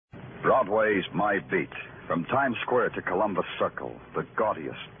Broadway's my beat. From Times Square to Columbus Circle, the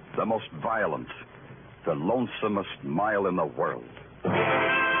gaudiest, the most violent, the lonesomest mile in the world.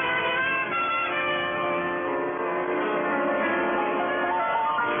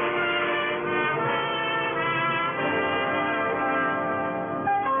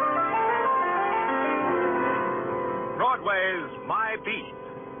 Broadway's My Beat,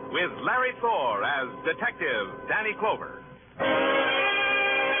 with Larry Thor as Detective Danny Clover.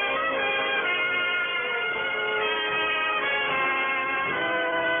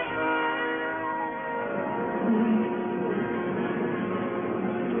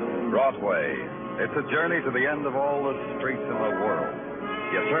 Broadway. It's a journey to the end of all the streets in the world.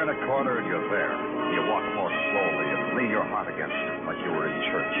 You turn a corner and you're there. You walk more slowly and lean your heart against it like you were in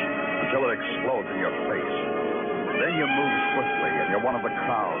church until it explodes in your face. Then you move swiftly and you're one of the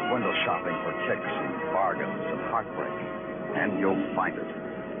crowd window shopping for kicks and bargains and heartbreak. And you'll find it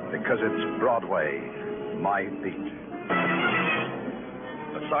because it's Broadway, my beat.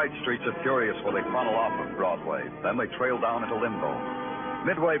 The side streets are furious where they funnel off of Broadway. Then they trail down into limbo.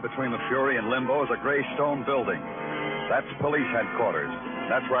 Midway between the Fury and Limbo is a gray stone building. That's police headquarters.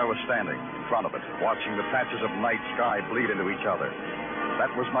 That's where I was standing, in front of it, watching the patches of night sky bleed into each other. That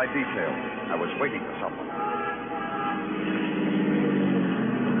was my detail. I was waiting for someone.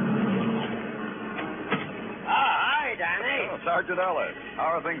 Hi, Danny. Oh, Sergeant Ellis.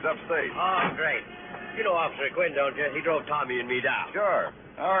 How are things upstate? Oh, great. You know Officer Quinn, don't you? He drove Tommy and me down. Sure.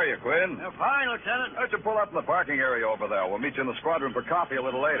 How are you, Quinn? Fine, Lieutenant. Why don't you pull up in the parking area over there? We'll meet you in the squadron for coffee a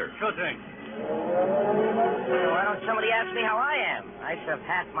little later. Sure thing. Why don't somebody ask me how I am? I served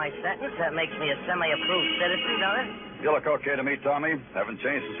half my sentence. That makes me a semi-approved citizen, don't it? You look okay to me, Tommy. Haven't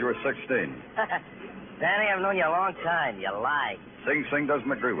changed since you were 16. Danny, I've known you a long time. You lie. Sing Sing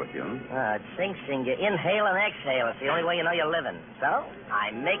doesn't agree with you, huh? Sing Sing, you inhale and exhale. It's the only way you know you're living. So, I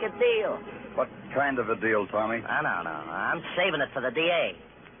make a deal. What kind of a deal, Tommy? No. I'm saving it for the DA.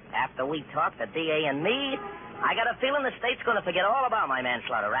 After we talk, the DA and me, I got a feeling the state's going to forget all about my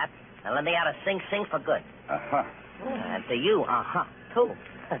manslaughter rap and let me out of Sing Sing for good. Uh-huh. And to you, too.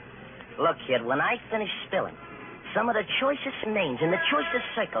 Look, kid, when I finish spilling, some of the choicest names in the choicest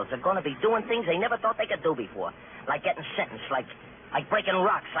circles are going to be doing things they never thought they could do before. Like getting sentenced, like breaking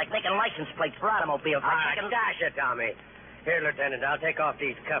rocks, like making license plates for automobiles. Dash it, Tommy. Here, Lieutenant, I'll take off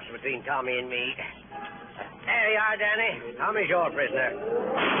these cuffs between Tommy and me. There you are, Danny. Tommy's your prisoner.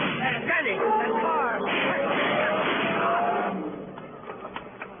 Danny, that car.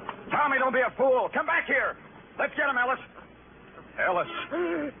 Tommy, don't be a fool. Come back here. Let's get him, Ellis. Ellis.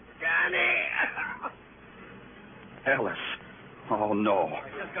 Danny. Ellis. Oh, no. I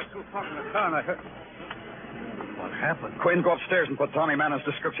just got through parking the car and I heard... What happened? Quinn, go upstairs and put Tommy Mannon's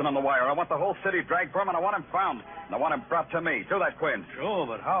description on the wire. I want the whole city dragged for him, and I want him found. And I want him brought to me. Do that, Quinn. Sure,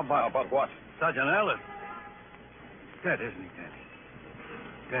 but how about... How about what? Sergeant Ellis. Dead, isn't he, Danny?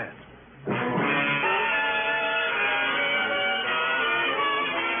 Dead.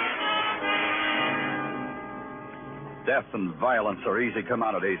 Death and violence are easy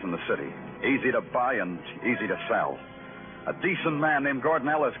commodities in the city. Easy to buy and easy to sell. A decent man named Gordon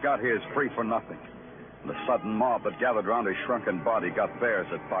Ellis got his free for nothing. And the sudden mob that gathered around his shrunken body got theirs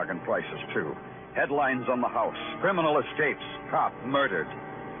at bargain prices, too. Headlines on the house. Criminal escapes. Cop murdered.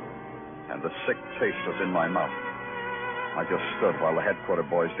 And the sick taste was in my mouth. I just stood while the headquarter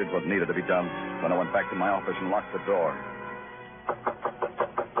boys did what needed to be done. Then I went back to my office and locked the door.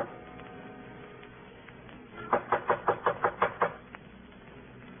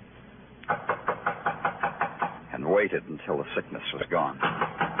 And waited until the sickness was gone.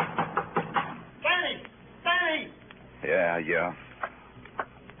 Danny! Danny! Yeah.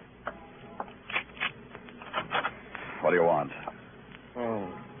 What do you want? Oh,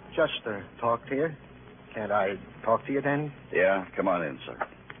 just to talk to you. Can't I talk to you, Danny? Yeah, come on in, sir.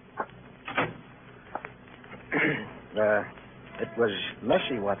 It was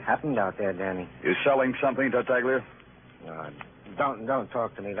messy what happened out there, Danny. You selling something, Tartaglia? Don't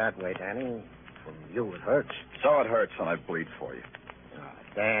talk to me that way, Danny. From you, it hurts. So it hurts when I bleed for you.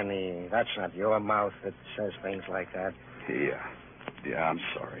 Danny, that's not your mouth that says things like that. Yeah, I'm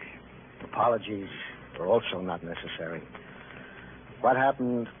sorry. Apologies are also not necessary. What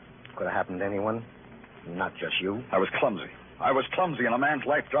happened could have happened to anyone, not just you. I was clumsy, and a man's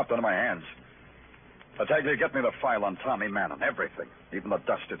life dropped into my hands. Tartaglia, get me the file on Tommy Mannon, everything, even the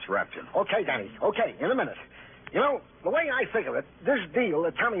dust it's wrapped in. Okay, Danny, okay, in a minute. You know, the way I figure it, this deal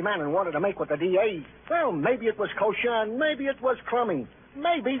that Tommy Mannon wanted to make with the DA, well, maybe it was kosher and maybe it was crummy.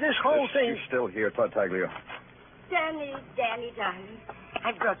 Maybe this whole thing... You still here, Tartaglia? Danny, darling,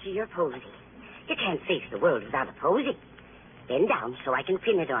 I brought you your posy. You can't face the world without a posy. Bend down so I can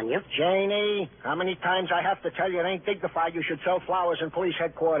pin it on you. Janie, how many times I have to tell you it ain't dignified you should sell flowers in police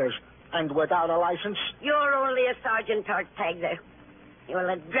headquarters? And without a license? You're only a sergeant Tartaglia. You will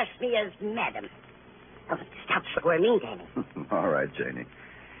address me as madam. Oh, stop squirming, Danny. All right, Janie.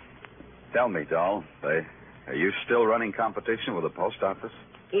 Tell me, doll, are you still running competition with the post office?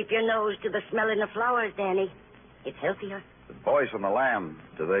 Keep your nose to the smelling of flowers, Danny. It's healthier. The boys from the Lamb,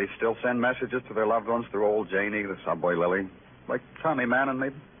 do they still send messages to their loved ones through old Janie, the subway Lily? Like Tommy Mannon,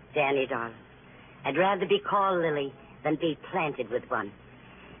 maybe? Danny, darling, I'd rather be called Lily than be planted with one.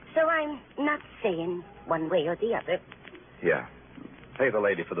 So I'm not saying one way or the other. Yeah. Pay the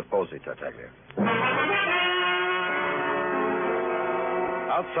lady for the posy, Tartaglia.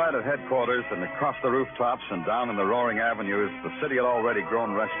 Outside of headquarters and across the rooftops and down in the roaring avenues, the city had already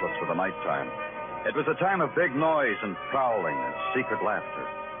grown restless for the nighttime. It was a time of big noise and prowling and secret laughter.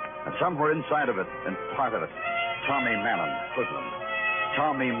 And somewhere inside of it, and part of it, Tommy Mannon, hoodlum.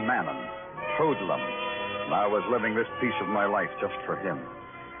 Tommy Mannon, hoodlum. And I was living this piece of my life just for him.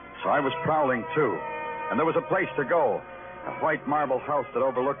 So I was prowling, too. And there was a place to go, a white marble house that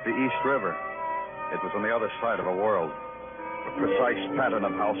overlooked the East River. It was on the other side of a world. A precise pattern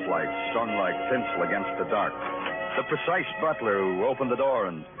of house lights strung like tinsel against the dark. The precise butler who opened the door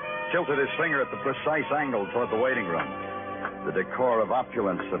and tilted his finger at the precise angle toward the waiting room. The decor of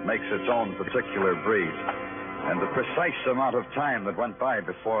opulence that makes its own particular breed. And the precise amount of time that went by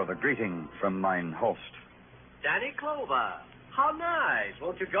before the greeting from mine host. Danny Clover. How nice.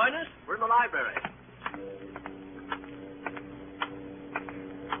 Won't you join us? We're in the library.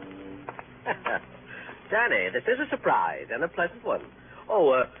 Danny, this is a surprise and a pleasant one.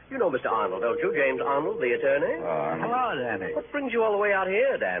 Oh, you know Mr. Arnold, don't you? James Arnold, the attorney. Hello, Danny. What brings you all the way out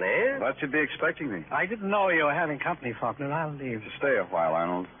here, Danny? Thought you'd be expecting me. I didn't know you were having company, Faulkner. I'll leave. Stay a while,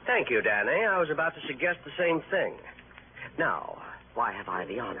 Arnold. Thank you, Danny. I was about to suggest the same thing. Now, why have I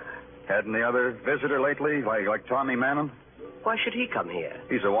the honor? Had any other visitor lately, like Tommy Mannon? Why should he come here?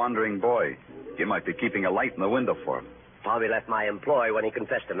 He's a wandering boy. You might be keeping a light in the window for him. Tommy left my employ when he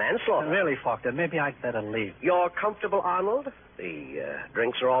confessed to manslaughter. Really, Faulkner, maybe I'd better leave. You're comfortable, Arnold? The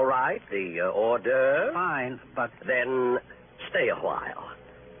drinks are all right? The hors d'oeuvres? Fine, but... Then stay a while.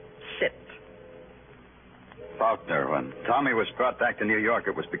 Sit. Faulkner, when Tommy was brought back to New York,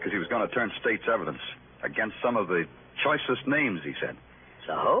 it was because he was going to turn state's evidence against some of the choicest names, he said.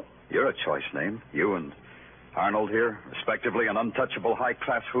 So? You're a choice name. You and Arnold here, respectively an untouchable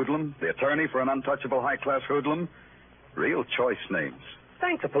high-class hoodlum, the attorney for an untouchable high-class hoodlum. Real choice names.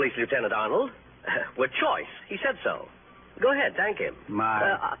 Thank the police lieutenant, Arnold. With choice. He said so. Go ahead, thank him.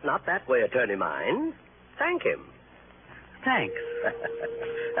 Not that way, attorney mine. Thank him. Thanks.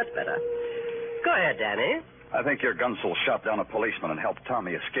 That's better. Go ahead, Danny. I think your gunsel shot down a policeman and helped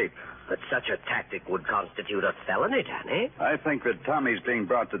Tommy escape. But such a tactic would constitute a felony, Danny. I think that Tommy's being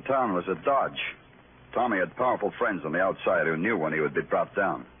brought to town was a dodge. Tommy had powerful friends on the outside who knew when he would be brought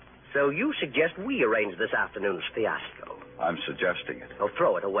down. So you suggest we arrange this afternoon's fiasco? I'm suggesting it. Oh,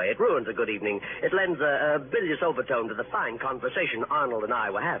 throw it away. It ruins a good evening. It lends a bilious overtone to the fine conversation Arnold and I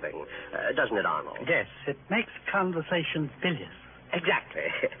were having. Doesn't it, Arnold? Yes, it makes conversation bilious.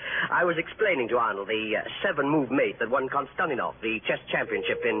 Exactly. I was explaining to Arnold the 7-move mate that won Konstantinov, the chess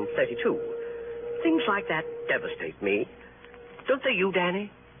championship in 32. Things like that devastate me. Don't they you,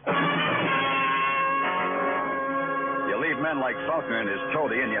 Danny? You leave men like Faulkner and his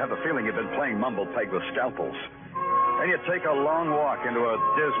toady, and you have the feeling you've been playing mumble peg with scalpels. Then you take a long walk into a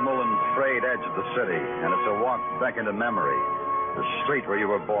dismal and frayed edge of the city, and it's a walk back into memory. The street where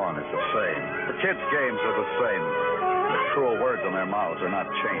you were born is the same. The kids' games are the same. The cruel words on their mouths are not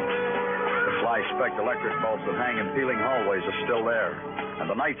changed. The fly-specked electric bulbs that hang in peeling hallways are still there. And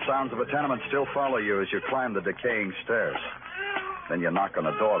the night sounds of a tenement still follow you as you climb the decaying stairs. Then you knock on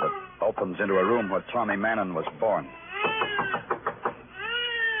a door that opens into a room where Tommy Mannon was born.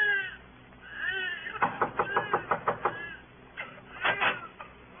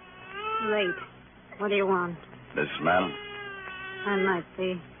 Late. What do you want? Mrs. Mannon? I might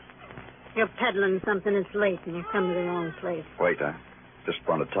be. You're peddling something that's late and you come to the wrong place. Wait, I just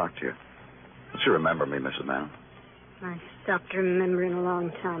want to talk to you. Don't you remember me, Mrs. Mannon? I stopped remembering a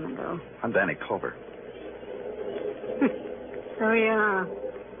long time ago. I'm Danny Clover. So you are.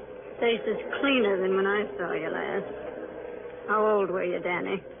 Face is cleaner than when I saw you last. How old were you,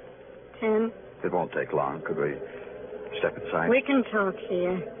 Danny? 10? It won't take long. Could we step inside? We can talk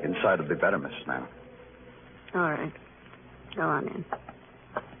here. Inside would be better, Mrs. Mannon. All right. Go on in.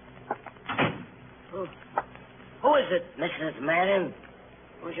 Who is it, Mrs. Mannon?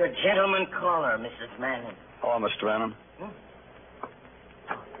 Who's your gentleman caller, Mrs. Mannon? Hello, Mr. Mannon.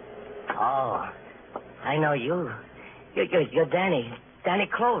 Oh, I know you. You're Danny. Danny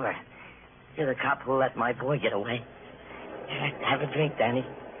Clover. You're the cop who let my boy get away. Have a drink, Danny.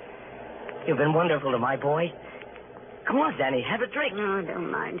 You've been wonderful to my boy. Come on, Danny, have a drink. No,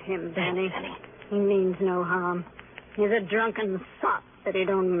 don't mind him, Danny. Danny. He means no harm. He's a drunken sot, but he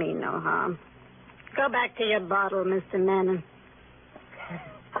don't mean no harm. Go back to your bottle, Mr. Manning.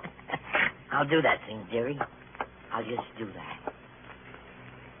 I'll do that thing, dearie. I'll just do that.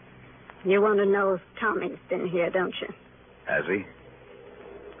 You want to know if Tommy's been here, don't you? Has he?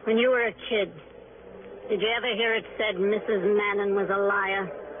 When you were a kid, did you ever hear it said Mrs. Manning was a liar?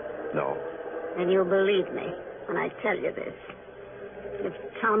 No. And you'll believe me when I tell you this. If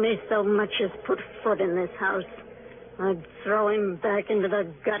Tommy so much as put foot in this house, I'd throw him back into the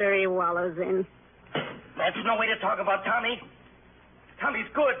gutter he wallows in. That's no way to talk about Tommy. Tommy's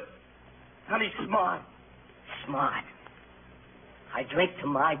good. Tommy's smart. Smart. I drink to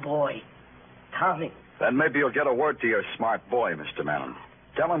my boy, Tommy. Then maybe you'll get a word to your smart boy, Mr. Manning.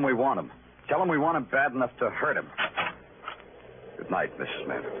 Tell him we want him. Tell him we want him bad enough to hurt him. Good night, Mrs.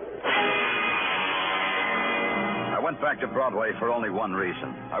 Manning. I went back to Broadway for only one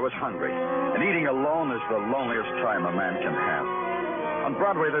reason. I was hungry, and eating alone is the loneliest time a man can have. On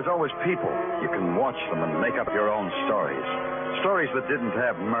Broadway, there's always people. You can watch them and make up your own stories. Stories that didn't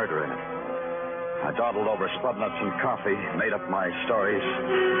have murder in it. I dawdled over spud nuts and coffee, made up my stories,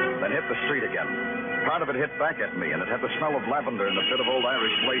 then hit the street again. Part of it hit back at me, and it had the smell of lavender and a bit of old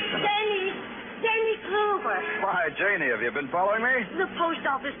Irish lace in it. Danny Clover. Why, Janie, have you been following me? The post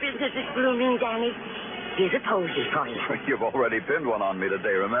office business is blooming, Danny. Here's a posy for you. You've already pinned one on me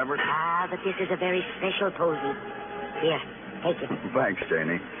today, remember? Ah, but this is a very special posy. Here, take it. Thanks,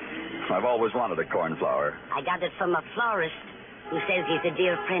 Janie. I've always wanted a cornflower. I got it from a florist who says he's a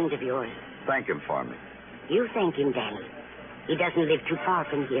dear friend of yours. Thank him for me. You thank him, Danny. He doesn't live too far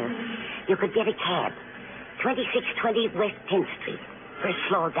from here. You could get a cab. 2620 West 10th Street. First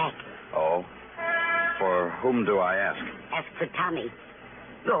floor back. Oh? For whom do I ask? Ask for Tommy.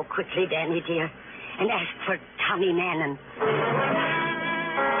 Go quickly, Danny, dear. And ask for Tommy Manning.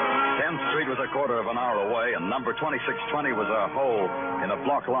 10th Street was a quarter of an hour away, and number 2620 was a hole in a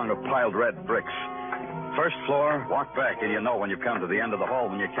block long of piled red bricks. First floor, walk back, and you know when you come to the end of the hall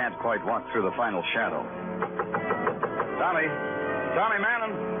when you can't quite walk through the final shadow. Tommy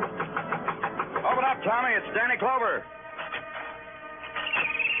Manning. Open up, Tommy. It's Danny Clover.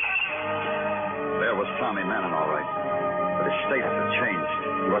 There was Tommy Manning, all right. But his status had changed.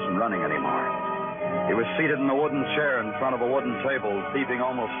 He wasn't running anymore. He was seated in a wooden chair in front of a wooden table, peeping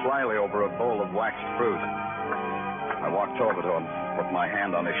almost slyly over a bowl of waxed fruit. I walked over to him, put my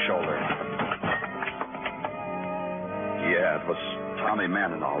hand on his shoulder. Yeah, it was Tommy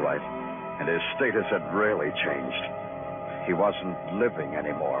Manning, all right. And his status had really changed. He wasn't living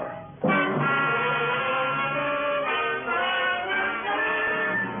anymore.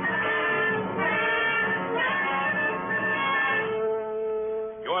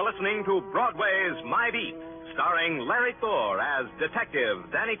 You're listening to Broadway's My Beat, starring Larry Thor as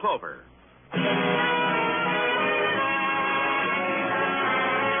Detective Danny Clover.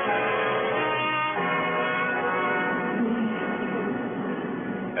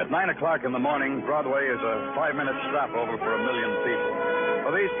 At 9 o'clock in the morning, Broadway is a 5-minute stopover for 1 million people.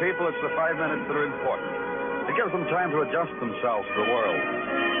 For these people, it's the 5 minutes that are important. It gives them time to adjust themselves to the world.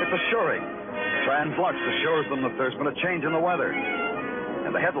 It's assuring. Translux assures them that there's been a change in the weather.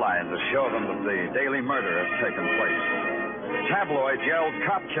 And the headlines assure them that the daily murder has taken place. Tabloids yelled,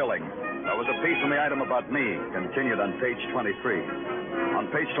 "Cop killing." There was a piece in the item about me, continued on page 23. On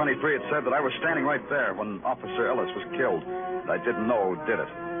page 23, it said that I was standing right there when Officer Ellis was killed, and I didn't know who did it.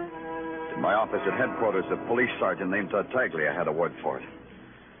 In my office at headquarters, a police sergeant named Tartaglia had a word for it.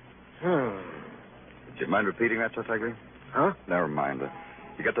 Do you mind repeating that, Tartaglia? Huh? Never mind.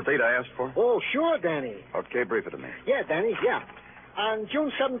 You got the date I asked for? Oh, sure, Danny. Okay, brief it to me. Yeah, Danny, yeah. On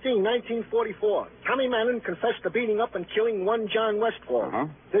June 17, 1944, Tommy Manning confessed to beating up and killing one John Westfall. Uh-huh.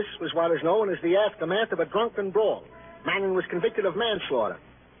 This was what is known as the aftermath of a drunken brawl. Manning was convicted of manslaughter.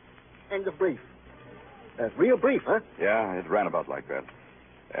 End of brief. Real brief, huh? Yeah, it ran about like that.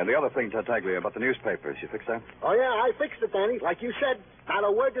 And the other thing, Tartaglia, about the newspapers, you fix that? Oh, yeah, I fixed it, Danny. Like you said, not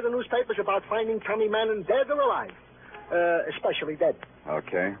a word to the newspapers about finding Tommy Manning dead or alive. Especially dead.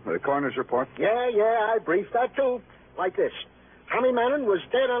 Okay. The coroner's report? Yeah, I briefed that, too. Like this. Tommy Manning was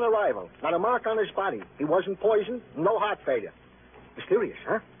dead on arrival. Not a mark on his body. He wasn't poisoned. No heart failure. Mysterious,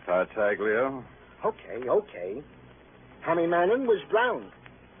 huh? Tartaglia. Okay. Tommy Manning was drowned.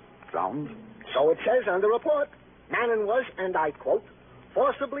 Drowned? So it says on the report. Manning was, and I quote,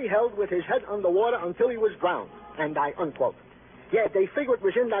 forcibly held with his head underwater until he was drowned, and I unquote. Yeah, they figure it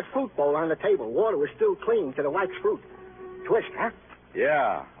was in that fruit bowl on the table. Water was still clinging to the wax fruit. Twist, huh?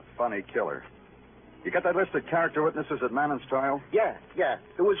 Yeah, a funny killer. You got that list of character witnesses at Mannon's trial? Yeah.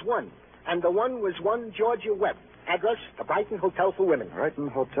 There was one. And the one was one Georgia Webb. Address, the Brighton Hotel for Women. Brighton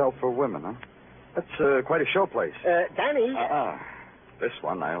Hotel for Women, huh? That's quite a showplace. Danny. This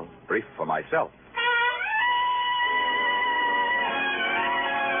one I'll brief for myself.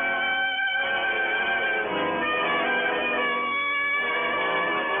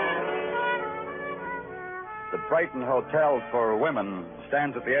 The Brighton Hotel for Women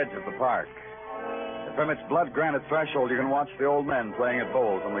stands at the edge of the park. And from its blood-granite threshold, you can watch the old men playing at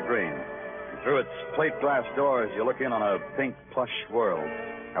bowls on the green. And through its plate glass doors, you look in on a pink plush world.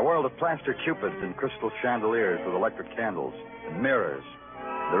 A world of plaster cupids and crystal chandeliers with electric candles and mirrors.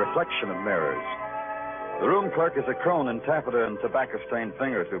 The reflection of mirrors. The room clerk is a crone in taffeta and tobacco-stained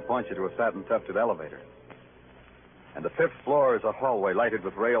fingers who points you to a satin-tufted elevator. And the 5th floor is a hallway lighted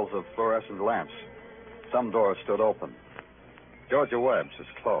with rails of fluorescent lamps. Some doors stood open. Georgia Webb's is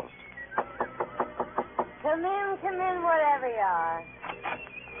closed. Come in, wherever you are.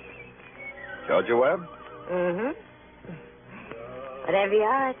 Georgia Webb? Mm-hmm. Whatever you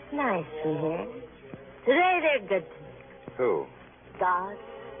are, it's nice in here. Today they're good to me. Who? God,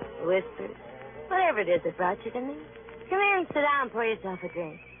 whispers, whatever it is that brought you to me. Come here and sit down and pour yourself a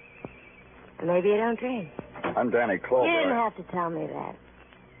drink. Or maybe you don't drink. I'm Danny Clover. You didn't have to tell me that.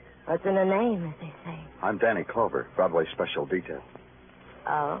 What's in a name, as they say? I'm Danny Clover, Broadway Special Detail.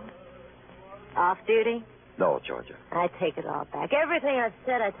 Oh? Off duty? No, Georgia. I take it all back. Everything I've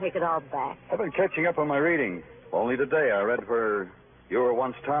said, I take it all back. I've been catching up on my reading. Only today I read where you were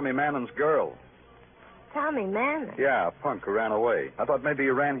once Tommy Mannon's girl. Tommy Manning? Yeah, a punk who ran away. I thought maybe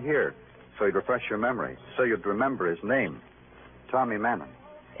you ran here, so you'd refresh your memory, so you'd remember his name. Tommy Mannon.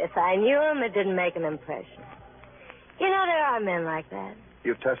 If I knew him, it didn't make an impression. You know, there are men like that.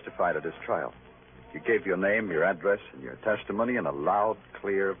 You testified at his trial. You gave your name, your address, and your testimony in a loud,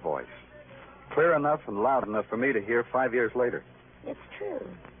 clear voice. Clear enough and loud enough for me to hear 5 years later. It's true.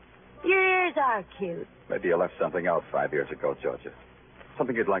 Your ears are cute. Maybe you left something out 5 years ago, Georgia.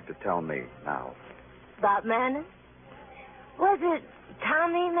 Something you'd like to tell me now. About Manning? Was it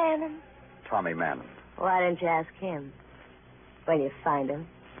Tommy Manning? Tommy Mannon. Why didn't you ask him? When you find him?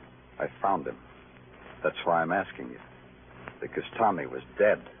 I found him. That's why I'm asking you. Because Tommy was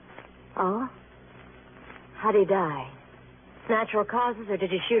dead. Oh? How'd he die? Natural causes, or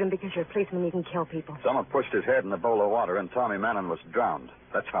did you shoot him because you're a policeman and you can kill people? Someone pushed his head in a bowl of water, and Tommy Mannon was drowned.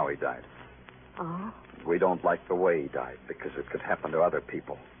 That's how he died. Oh? We don't like the way he died, because it could happen to other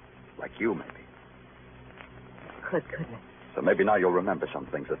people. Like you, maybe. Couldn't it? So maybe now you'll remember some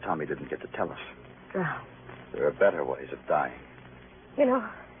things that Tommy didn't get to tell us. Drowned. There are better ways of dying. You know,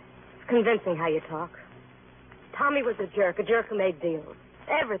 it's convincing how you talk. Tommy was a jerk who made deals.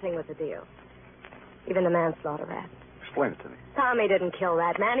 Everything was a deal. Even the manslaughter rap. Explain it to me. Tommy didn't kill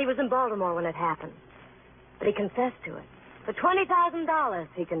that man. He was in Baltimore when it happened. But he confessed to it. For $20,000,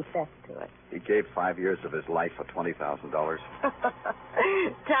 he confessed to it. He gave 5 years of his life for $20,000.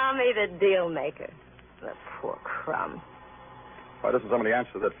 Tommy the deal maker. The poor crumb. Why doesn't somebody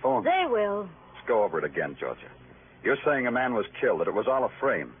answer that phone? They will. Let's go over it again, Georgia. You're saying a man was killed, that it was all a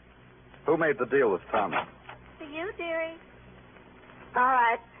frame. Who made the deal with Tommy? For you, dearie. All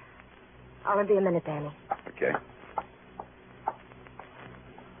right. I'll be a minute, Danny. Okay.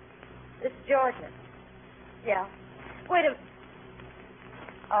 This is Georgia. Yeah. Wait a minute.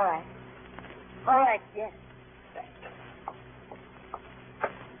 All right. All right, yes.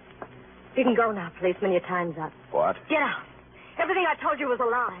 You can go now, policeman. Your time's up. What? Get out. Everything I told you was a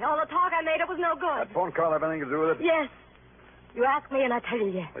lie. All the talk I made, it was no good. That phone call have anything to do with it? Yes. You ask me, and I tell you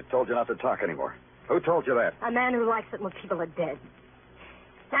yes. I told you not to talk anymore. Who told you that? A man who likes it when people are dead.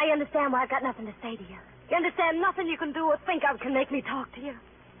 Now you understand why I've got nothing to say to you. You understand nothing you can do or think of can make me talk to you.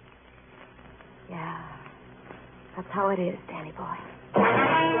 Yeah. That's how it is, Danny boy.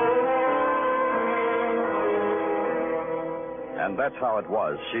 And that's how it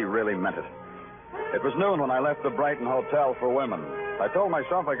was. She really meant it. It was noon when I left the Brighton Hotel for Women. I told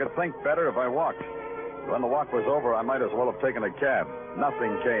myself I could think better if I walked. When the walk was over, I might as well have taken a cab.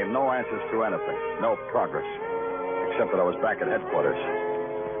 Nothing came, no answers to anything, no progress, except that I was back at headquarters.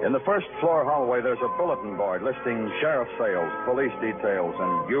 In the first floor hallway, there's a bulletin board listing sheriff sales, police details,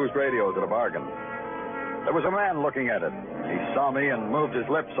 and used radios at a bargain. There was a man looking at it. He saw me and moved his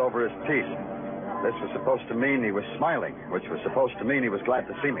lips over his teeth. This was supposed to mean he was smiling, which was supposed to mean he was glad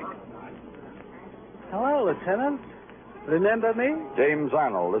to see me. Hello, Lieutenant. Remember me? James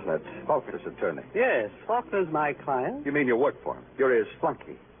Arnold, isn't it? Faulkner's attorney. Yes, Faulkner's my client. You mean you work for him? You're his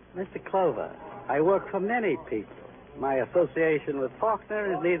flunky. Mr. Clover, I work for many people. My association with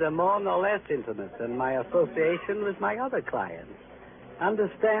Faulkner is neither more nor less intimate than my association with my other clients.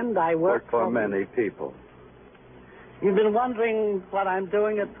 Understand, I work for many people. You've been wondering what I'm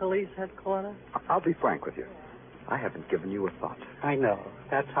doing at police headquarters? I'll be frank with you. I haven't given you a thought. I know.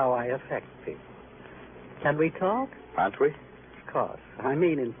 That's how I affect people. Can we talk? Aren't we? Of course. I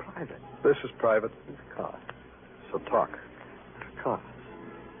mean in private. This is private. Of course. So talk. Of course.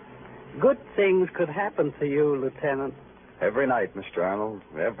 Good things could happen to you, Lieutenant. Every night, Mr. Arnold.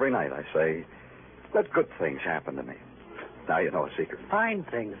 Every night I say, let good things happen to me. Now you know a secret. Fine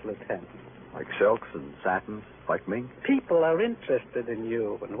things, Lieutenant. Like silks and satins, like me. People are interested in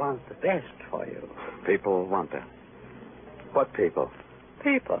you and want the best for you. People want that. What people?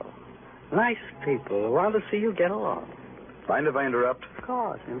 People. Nice people who want to see you get along. Mind if I interrupt? Of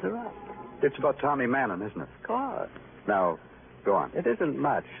course, interrupt. It's about Tommy Mannon, isn't it? Of course. Now, go on. It isn't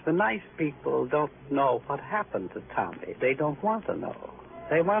much. The nice people don't know what happened to Tommy. They don't want to know.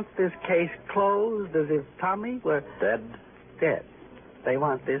 They want this case closed as if Tommy were... Dead? Dead. They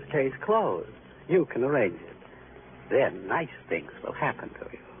want this case closed. You can arrange it. Then nice things will happen to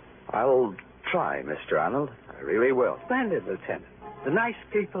you. I'll try, Mr. Arnold. I really will. Splendid, Lieutenant. The nice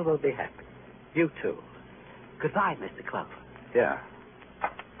people will be happy. You too. Goodbye, Mr. Clover. Yeah.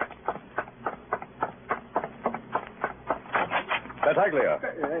 Battaglia.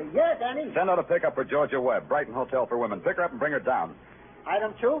 Yeah, Danny. Send out a pickup for Georgia Webb, Brighton Hotel for Women. Pick her up and bring her down.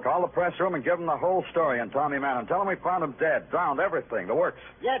 Item 2? Call the press room and give them the whole story on Tommy Mannon. Tell them we found him dead, drowned, everything, the works.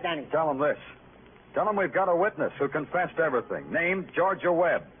 Yeah, Danny. Tell them this. Tell them we've got a witness who confessed everything, named Georgia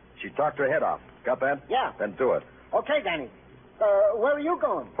Webb. She talked her head off. Got that? Yeah. Then do it. Okay, Danny. Where are you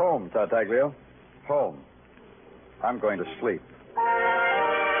going? Home, Tartaglia. Home. I'm going to sleep.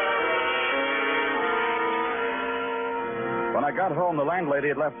 When I got home, the landlady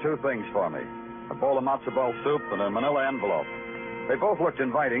had left 2 things for me. A bowl of matzo ball soup and a manila envelope. They both looked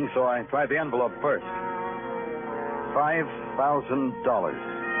inviting, so I tried the envelope first. $5,000.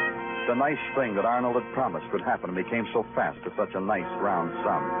 The nice thing that Arnold had promised would happen to me came so fast to such a nice round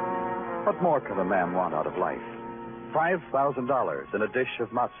sum. What more could a man want out of life? $5,000 in a dish of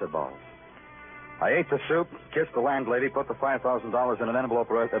matzo balls. I ate the soup, kissed the landlady, put the $5,000 in an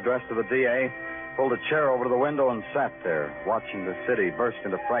envelope addressed to the DA, pulled a chair over to the window and sat there, watching the city burst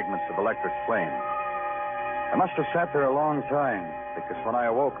into fragments of electric flame. I must have sat there a long time, because when I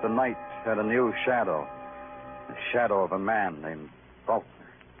awoke, the night had a new shadow. The shadow of a man named Faulkner.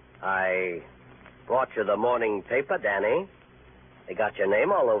 I brought you the morning paper, Danny. They got your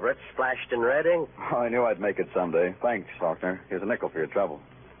name all over it, splashed in red ink. Oh, I knew I'd make it someday. Thanks, Faulkner. Here's a nickel for your trouble.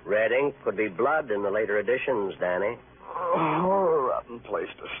 Red ink could be blood in the later editions, Danny. Oh, rotten place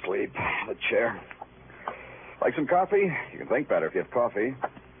to sleep. The chair. Like some coffee? You can think better if you have coffee.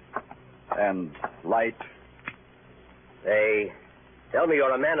 And light. They tell me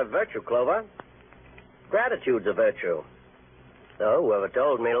you're a man of virtue, Clover. Gratitude's a virtue. So whoever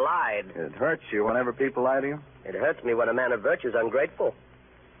told me lied. It hurts you whenever people lie to you? It hurts me when a man of virtue's ungrateful.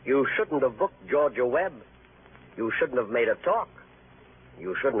 You shouldn't have booked Georgia Webb. You shouldn't have made her talk.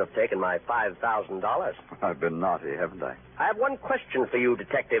 You shouldn't have taken my $5,000. I've been naughty, haven't I? I have one question for you,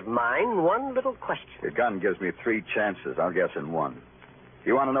 Detective Mine. One little question. Your gun gives me 3 chances. I'll guess in 1.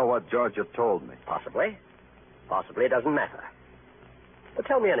 You want to know what Georgia told me? Possibly. Possibly. It doesn't matter. But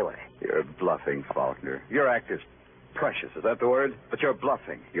tell me anyway. You're bluffing, Faulkner. Your act is precious. Is that the word? But you're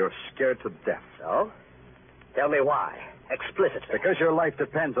bluffing. You're scared to death. So? Tell me why. Explicitly. Because your life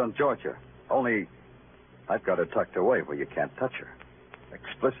depends on Georgia. Only I've got her tucked away where you can't touch her.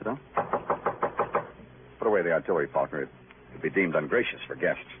 Explicit, huh? Put away the artillery, Faulkner. It'd be deemed ungracious for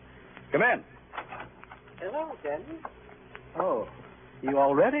guests. Come in. Hello, Danny. Oh, you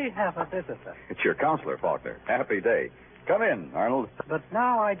already have a visitor. It's your counselor, Faulkner. Happy day. Come in, Arnold. But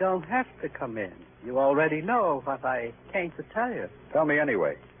now I don't have to come in. You already know what I came to tell you. Tell me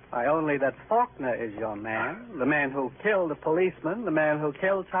anyway. Only that Faulkner is your man. The man who killed the policeman. The man who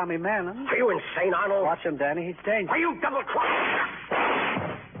killed Tommy Mannon. Are you insane, Arnold? Watch him, Danny. He's dangerous. Are you double-crossing?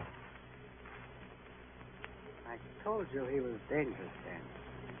 I told you he was dangerous, Danny.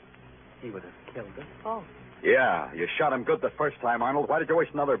 He would have killed us both. Yeah, you shot him good the first time, Arnold. Why did you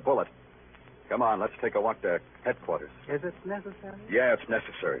waste another bullet? Come on, let's take a walk to headquarters. Is it necessary? Yeah, it's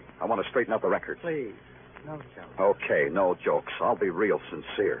necessary. I want to straighten out the records. Please, no joke. Okay, no jokes. I'll be real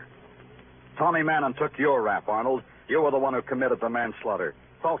sincere. Tommy Mannon took your rap, Arnold. You were the one who committed the manslaughter.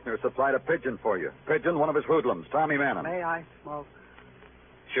 Faulkner supplied a pigeon for you. Pigeon, one of his hoodlums, Tommy Mannon. May I smoke?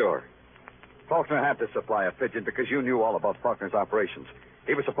 Sure. Faulkner had to supply a pigeon because you knew all about Faulkner's operations.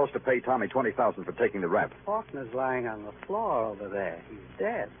 He was supposed to pay Tommy $20,000 for taking the rap. Faulkner's lying on the floor over there. He's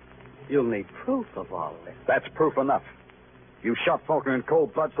dead. You'll need proof of all this. That's proof enough. You shot Faulkner in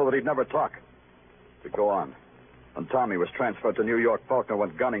cold blood so that he'd never talk. But go on. When Tommy was transferred to New York, Faulkner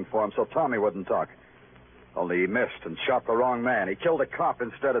went gunning for him so Tommy wouldn't talk. Only he missed and shot the wrong man. He killed a cop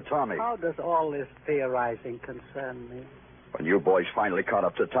instead of Tommy. How does all this theorizing concern me? When you boys finally caught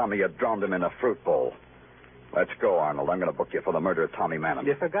up to Tommy, you drowned him in a fruit bowl. Let's go, Arnold. I'm going to book you for the murder of Tommy Manning.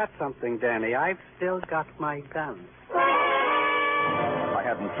 You forgot something, Danny. I've still got my gun. I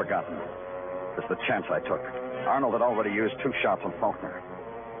hadn't forgotten. It's the chance I took. Arnold had already used 2 shots on Faulkner.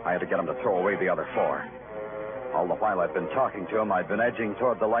 I had to get him to throw away the other 4. All the while I'd been talking to him, I'd been edging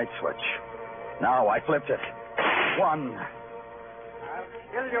toward the light switch. Now I flipped it. 1. I'll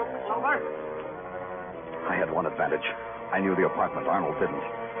kill you, Clover. I had one advantage. I knew the apartment. Arnold didn't.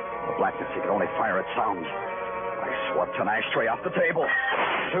 The blackness, he could only fire at sound. I swept an ashtray off the table.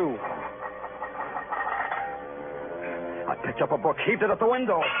 2. I picked up a book, heaved it at the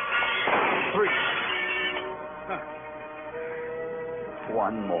window. 3.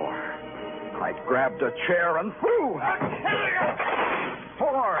 1 more. I grabbed a chair and threw.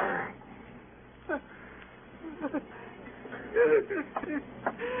 4.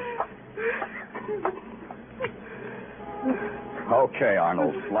 Okay,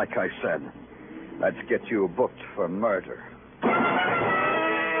 Arnold. Like I said, let's get you booked for murder.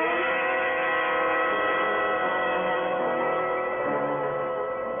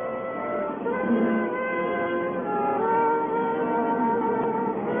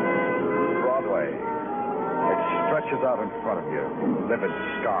 Broadway. It stretches out in front of you, livid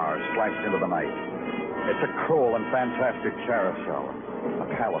scars slashed into the night. It's a cruel and fantastic carousel, a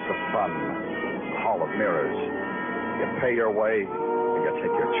palace of fun, a hall of mirrors. You pay your way, and you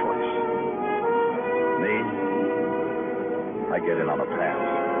take your choice. Me, I get in on a pass.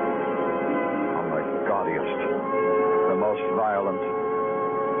 I'm the gaudiest, the most violent,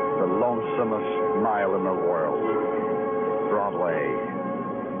 the lonesomest mile in the world. Broadway,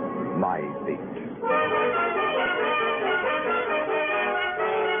 my beat.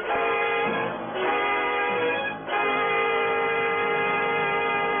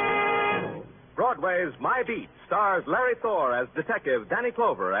 Broadway's My Beat stars Larry Thor as Detective Danny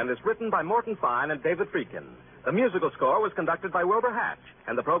Clover and is written by Morton Fine and David Friedkin. The musical score was conducted by Wilbur Hatch,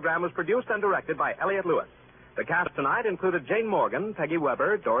 and the program was produced and directed by Elliott Lewis. The cast tonight included Jane Morgan, Peggy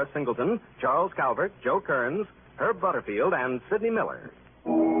Weber, Doris Singleton, Charles Calvert, Joe Kearns, Herb Butterfield, and Sidney Miller.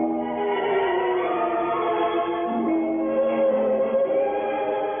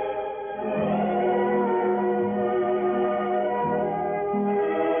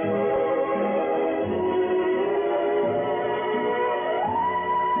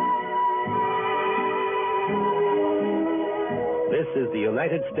 This is the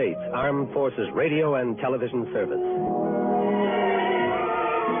United States Armed Forces Radio and Television Service.